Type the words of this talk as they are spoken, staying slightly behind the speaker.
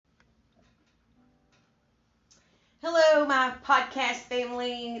Hello, my podcast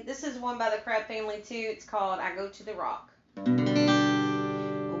family. This is one by the Crab family, too. It's called I Go to the Rock.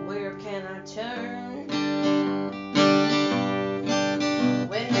 Where can I turn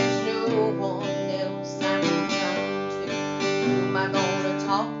when there's no one else I can turn to? Who am I gonna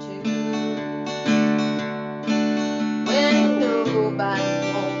talk to when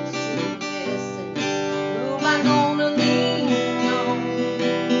nobody wants to listen? Who am I gonna lean on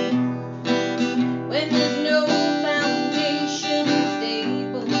when there's no foundation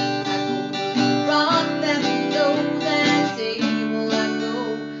stable? I go to the rock that knows that's able. I go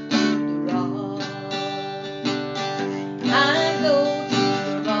to the rock. I go to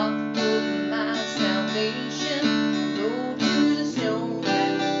the rock for my salvation. I go to the stone that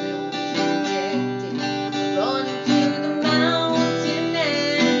the builders rejected. I run to the mountain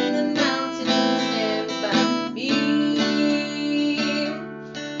and the mountain stands by me.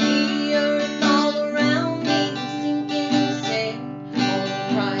 The earth all around me is sinking sand. On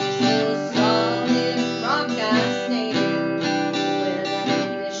Christ the solid rock I stand. When I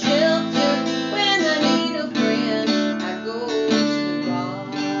need a shelter, when I need a friend, I go to the rock.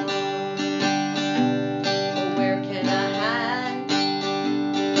 Oh, where can I hide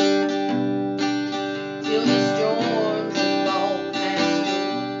till the storms have all passed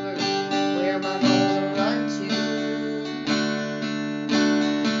over? Where am I gonna run to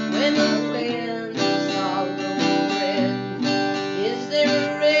when the winds of sorrow threaten? Is there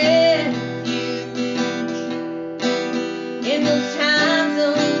a refuge in those times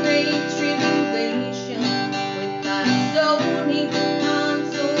of great tribulation when my soul needs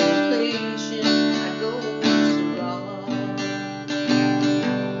consolation? I go to the rock.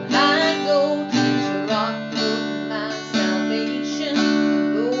 I go to the rock for my salvation. I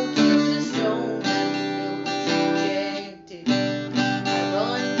go to the stone that the builders rejected. I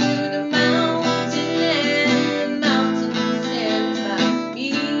run to the mountain and the mountain stands by me.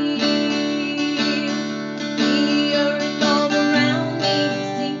 The earth all around me is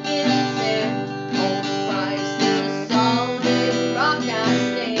sinking sand. On Christ the solid rock I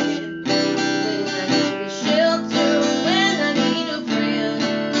stand. When I need a shelter, when I need a friend,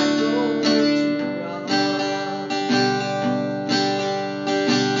 I go to the rock.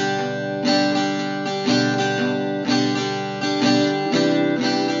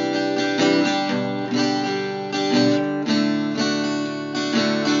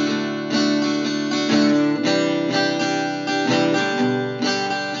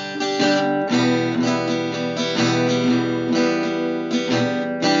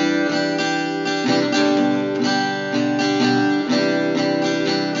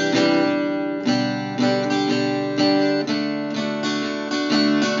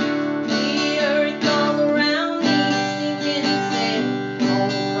 The earth all around me is sinking sand. On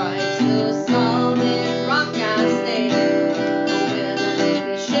Christ the